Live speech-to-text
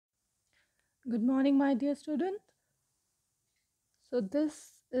Good morning, my dear student. So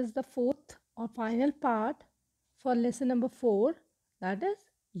this is the fourth or final part for lesson number 4, that is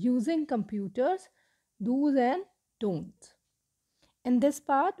using computers, do's and don'ts. In this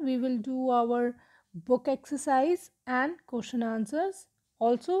part, we will do our book exercise and question answers,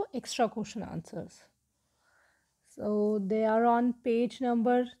 also extra question answers. So they are on page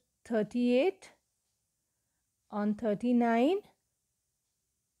number 38, on 39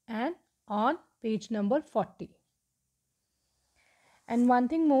 and on page number 40. And one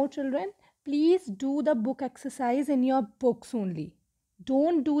thing more, children, please do the book exercise in your books only.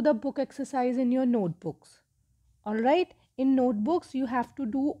 Don't do the book exercise in your notebooks. Alright? In notebooks, you have to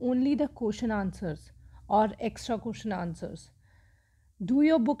do only the question answers or extra question answers. Do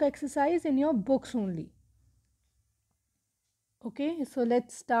your book exercise in your books only. Okay, so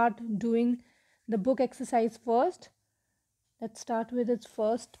let's start doing the book exercise first. Let's start with its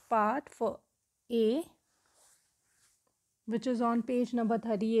first part for A, which is on page number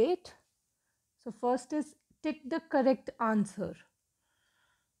 38. So first is tick the correct answer.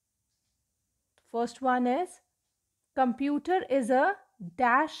 First one is computer is a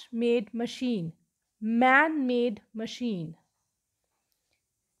dash made machine, man-made machine.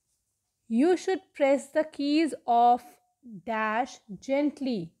 You should press the keys of dash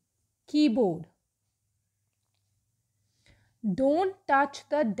gently, keyboard. Don't touch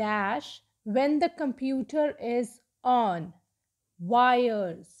the dash when the computer is on,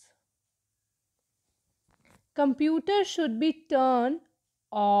 wires. Computer should be turned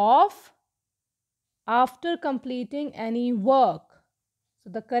off after completing any work. So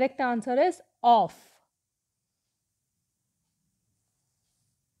the correct answer is off.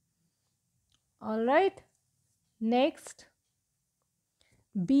 Alright. Next,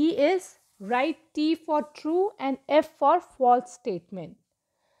 B is write T for true and F for false statement.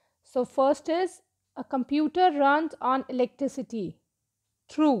 So first is a computer runs on electricity.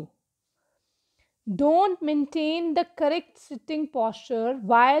 True. Don't maintain the correct sitting posture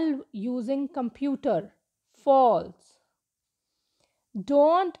while using computer. False.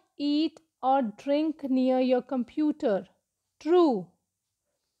 Don't eat or drink near your computer. True.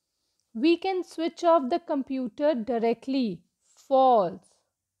 We can switch off the computer directly. False.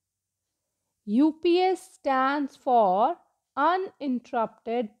 UPS stands for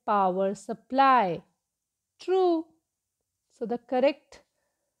uninterrupted power supply. True. So the correct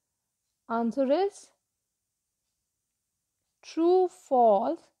answer is true,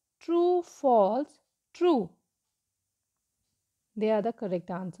 false, true, false, true. They are the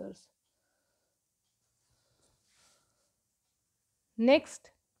correct answers. Next,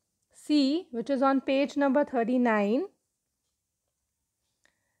 C, which is on page number 39.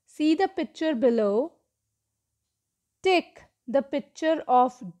 See the picture below. Tick the picture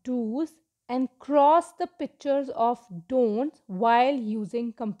of do's and cross the pictures of don'ts while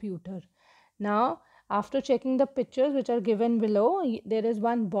using computer. Now, after checking the pictures which are given below, there is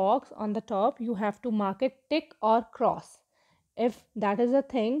one box on the top. You have to mark it tick or cross. If that is a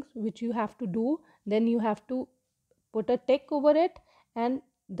thing which you have to do, then you have to put a tick over it, and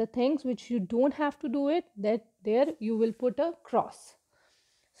the things which you don't have to do it, that there you will put a cross.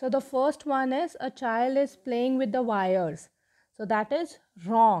 So the first one is a child is playing with the wires. So that is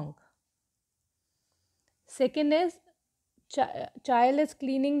wrong. Second is child is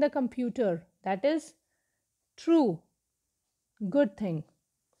cleaning the computer. That is true. Good thing.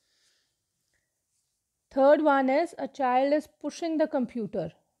 Third one is a child is pushing the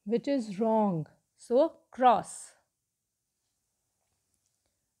computer, which is wrong. So cross.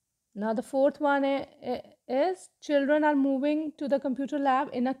 Now the fourth one is children are moving to the computer lab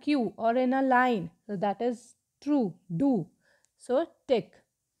in a queue or in a line. So that is true. Do. So tick.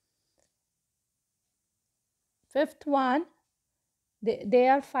 Fifth one, they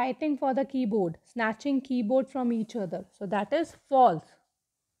are fighting for the keyboard, snatching keyboard from each other. So that is false.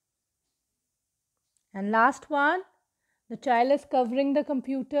 And last one, the child is covering the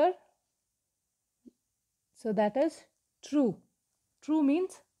computer. So that is true. True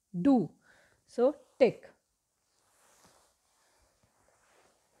means do. So tick.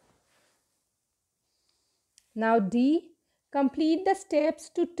 Now D, complete the steps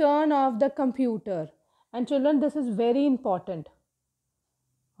to turn off the computer. And children, this is very important.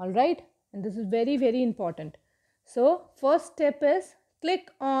 Alright, and this is very, very important. So first step is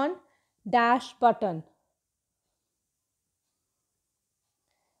click on dash button.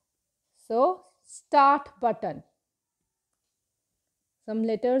 So start button. Some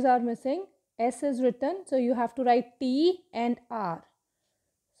letters are missing. S is written, so you have to write T and R.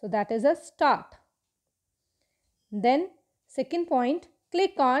 So that is a start. Then second point,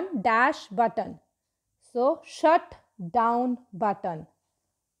 click on dash button. So shut down button.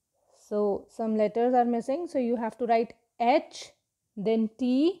 So some letters are missing. So you have to write H, then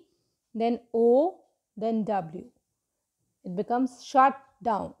T, then O, then W. It becomes shut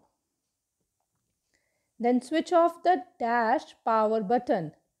down. Then switch off the dash power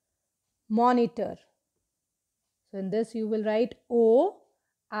button. Monitor. So in this you will write O-I-O-R.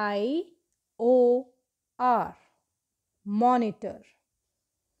 Monitor.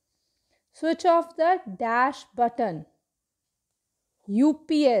 Switch off the dash button.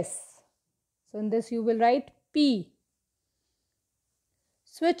 UPS. So in this you will write P.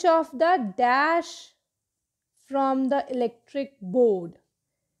 Switch off the dash from the electric board.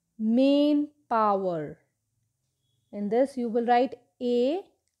 Main power. In this you will write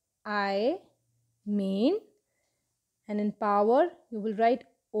A-I, main, and in power you will write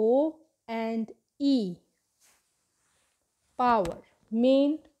O and E. Power.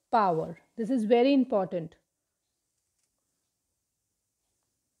 Main power. This is very important.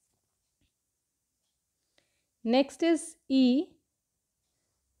 Next is E.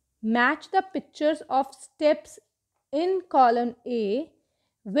 Match the pictures of steps in column A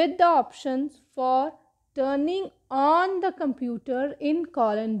with the options for turning on the computer in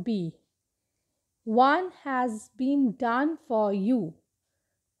column B. One has been done for you.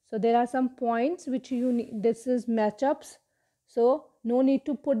 So there are some points which you need. This is matchups. So no need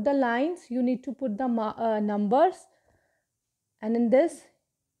to put the lines. You need to put the numbers. And in this,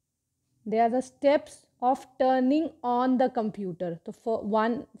 there are the steps of turning on the computer. The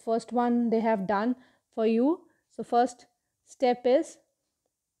first one they have done for you. So first step is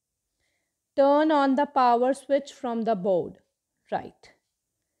turn on the power switch from the board. Right.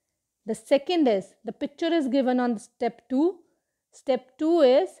 The second is the picture is given on step 2. Step 2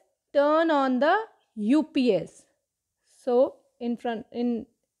 is turn on the UPS. So in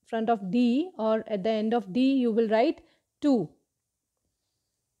front of D or at the end of D you will write 2.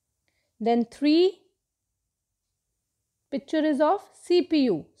 Then 3, picture is of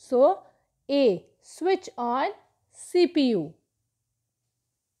CPU. So A, switch on CPU.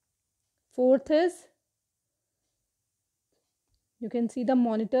 Fourth is, you can see the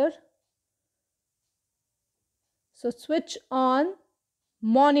monitor. So switch on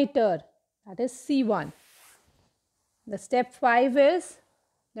monitor, that is C1. The step 5 is,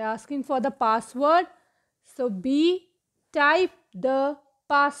 they are asking for the password. So B, type the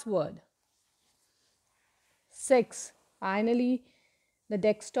password. 6, finally the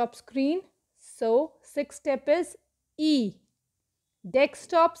desktop screen. So 6th step is E,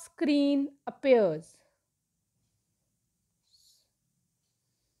 desktop screen appears.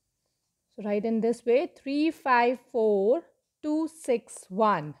 So write in this way, 3, 5, 4, 2, 6,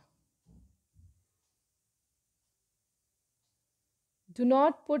 1. Do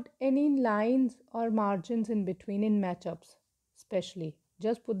not put any lines or margins in between in matchups, especially.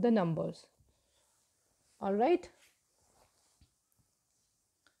 Just put the numbers. Alright.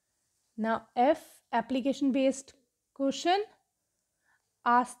 Now F, application based question.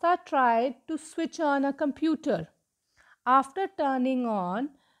 Asta tried to switch on a computer. After turning on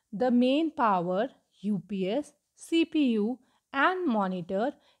the main power, UPS, CPU and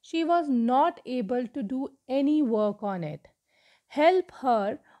monitor, she was not able to do any work on it. Help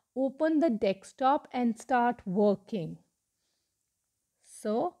her open the desktop and start working.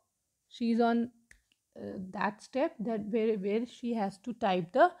 So she's on that step where she has to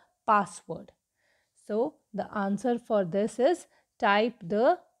type the password. So the answer for this is type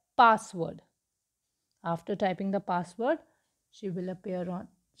the password. After typing the password, she will appear on,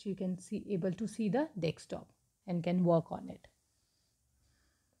 she can see, able to see the desktop and can work on it.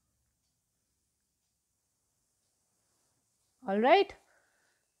 All right.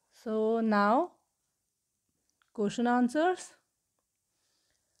 So now question answers.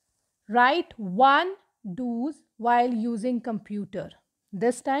 Write 1 do's while using computer.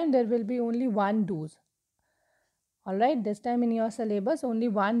 This time there will be only 1 do's. All right. This time in your syllabus only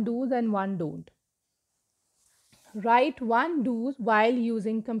 1 do's and 1 don't. Write 1 do's while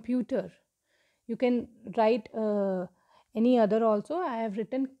using computer. You can write any other also. I have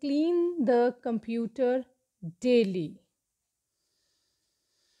written clean the computer daily.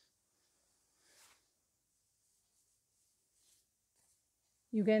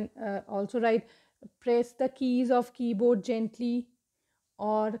 You can also write press the keys of keyboard gently,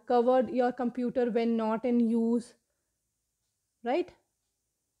 or cover your computer when not in use. Right?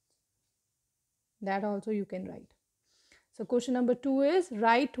 That also you can write. So question number 2 is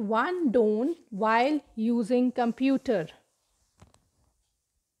write 1 don't while using computer.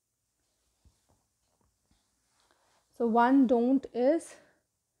 So one don't is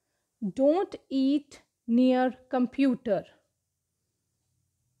don't eat near computer.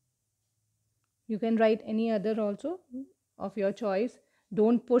 You can write any other also of your choice.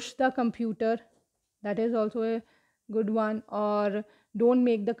 Don't push the computer. That is also a good one. Or don't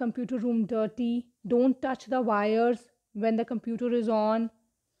make the computer room dirty. Don't touch the wires when the computer is on.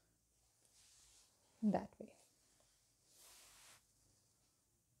 That way.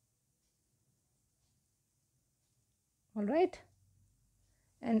 All right.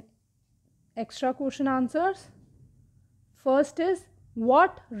 And extra question answers. First is,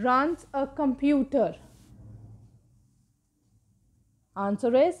 what runs a computer?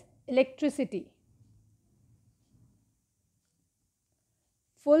 Answer is electricity.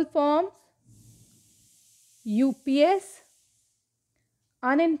 Full forms: UPS,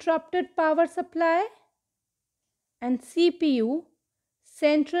 uninterrupted power supply, and CPU,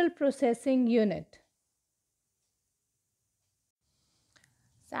 central processing unit.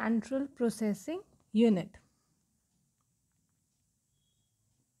 Central processing unit.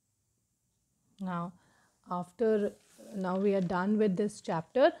 Now we are done with this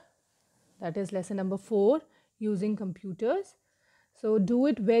chapter, that is lesson number 4, using computers. So do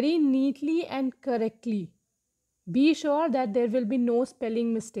it very neatly and correctly. Be sure that there will be no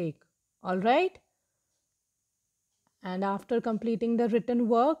spelling mistake. All right? And after completing the written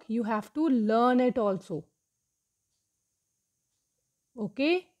work, you have to learn it also.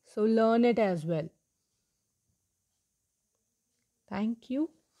 Okay? So learn it as well. Thank you.